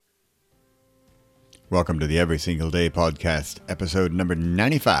Welcome to the Every Single Day podcast, episode number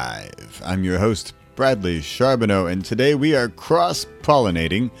 95. I'm your host, Bradley Charbonneau, and today we are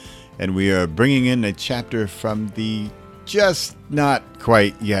cross-pollinating, and we are bringing in a chapter from the just not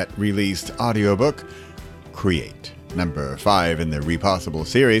quite yet released audiobook, Create, number 5 in the Repossible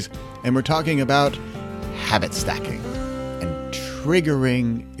series, and we're talking about habit stacking and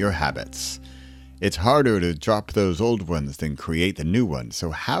triggering your habits. It's harder to drop those old ones than create the new ones. So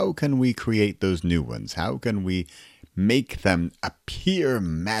how can we create those new ones? How can we make them appear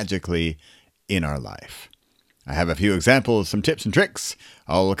magically in our life? I have a few examples, some tips and tricks,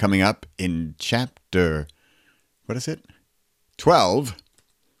 all coming up in chapter, 12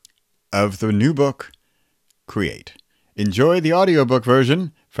 of the new book, Create. Enjoy the audiobook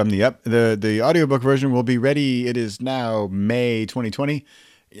version. The audiobook version will be ready. It is now May 2020.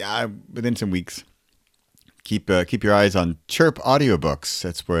 Yeah, within some weeks. Keep your eyes on Chirp Audiobooks.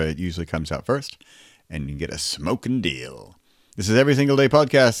 That's where it usually comes out first. And you get a smoking deal. This is Every Single Day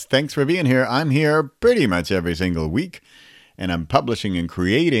Podcast. Thanks for being here. I'm here pretty much every single week. And I'm publishing and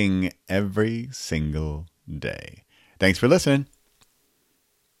creating every single day. Thanks for listening.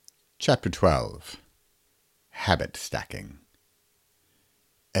 Chapter 12. Habit Stacking.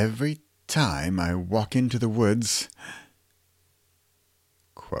 Every time I walk into the woods...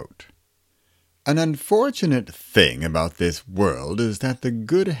 Quote, "An unfortunate thing about this world is that the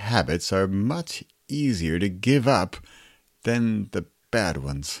good habits are much easier to give up than the bad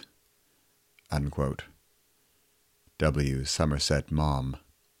ones." Unquote. W. Somerset Maugham.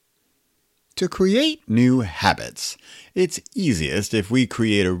 To create new habits, it's easiest if we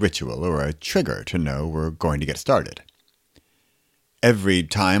create a ritual or a trigger to know we're going to get started. Every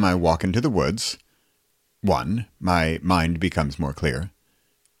time I walk into the woods, 1. My mind becomes more clear.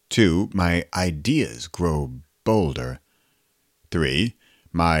 2. My ideas grow bolder. 3.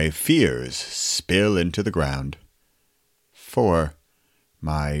 My fears spill into the ground. 4.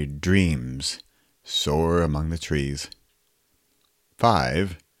 My dreams soar among the trees.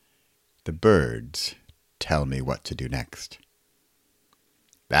 5. The birds tell me what to do next.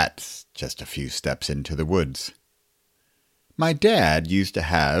 That's just a few steps into the woods. My dad used to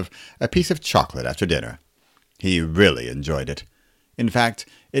have a piece of chocolate after dinner. He really enjoyed it. In fact,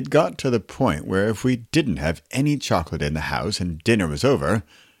 it got to the point where if we didn't have any chocolate in the house and dinner was over,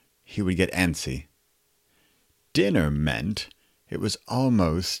 he would get antsy. Dinner meant it was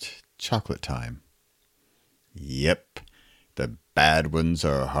almost chocolate time. Yep, the bad ones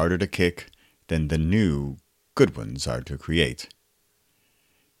are harder to kick than the new good ones are to create.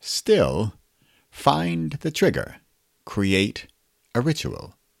 Still, find the trigger. Create a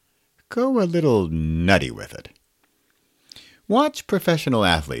ritual. Go a little nutty with it. Watch professional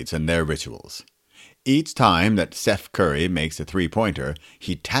athletes and their rituals. Each time that Steph Curry makes a three-pointer,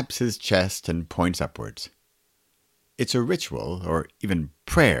 he taps his chest and points upwards. It's a ritual, or even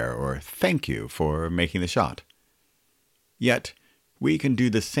prayer, or thank you for making the shot. Yet, we can do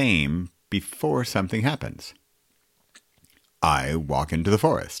the same before something happens. I walk into the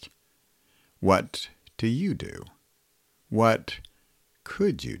forest. What do you do? What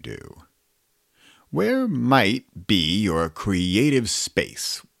could you do? Where might be your creative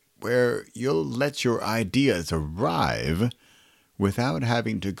space, where you'll let your ideas arrive without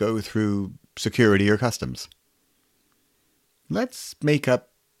having to go through security or customs? Let's make up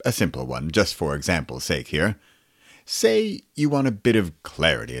a simple one, just for example's sake here. Say you want a bit of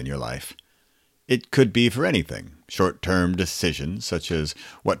clarity in your life. It could be for anything, short-term decisions such as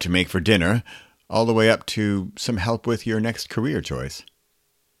what to make for dinner, all the way up to some help with your next career choice.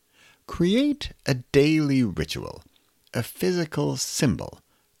 Create a daily ritual, a physical symbol,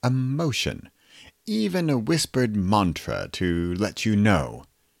 a motion, even a whispered mantra to let you know,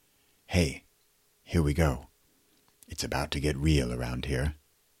 hey, here we go. It's about to get real around here.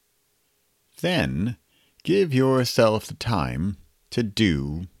 Then, give yourself the time to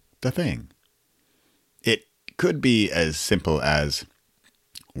do the thing. It could be as simple as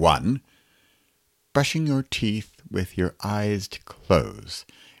 1. Brushing your teeth with your eyes closed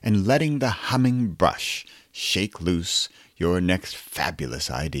and letting the humming brush shake loose your next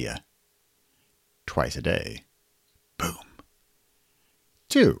fabulous idea. Twice a day. Boom.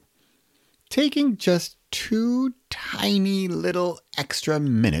 2. Taking just 2 tiny little extra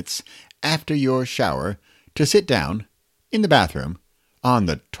minutes after your shower to sit down in the bathroom, on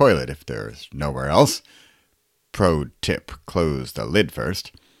the toilet if there's nowhere else. Pro tip, close the lid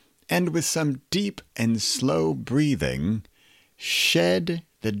first. And with some deep and slow breathing, shed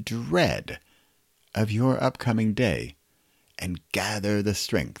the dread of your upcoming day and gather the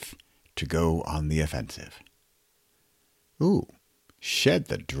strength to go on the offensive. Ooh, shed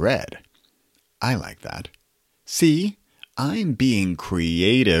the dread. I like that. See, I'm being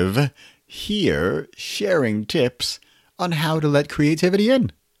creative here, sharing tips on how to let creativity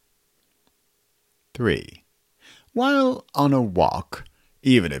in. 3. While on a walk,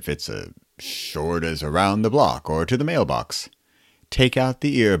 even if it's as short as around the block or to the mailbox, take out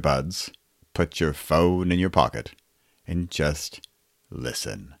the earbuds, put your phone in your pocket, and just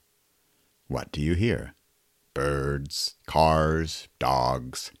listen. What do you hear? Birds, cars,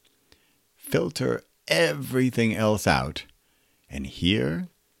 dogs. Filter everything else out and hear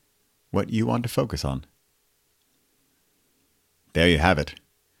what you want to focus on. There you have it.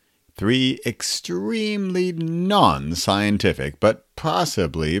 3 extremely non-scientific but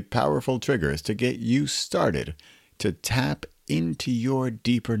possibly powerful triggers to get you started to tap into your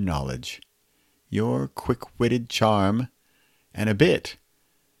deeper knowledge, your quick-witted charm, and a bit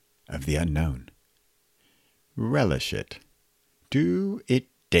of the unknown. Relish it. Do it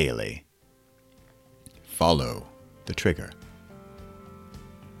daily. Follow the trigger.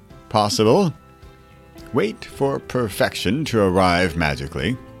 Possible? Wait for perfection to arrive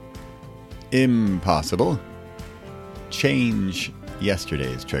magically. Impossible? Change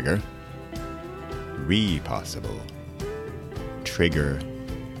yesterday's trigger. Repossible? Trigger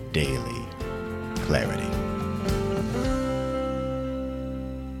daily clarity.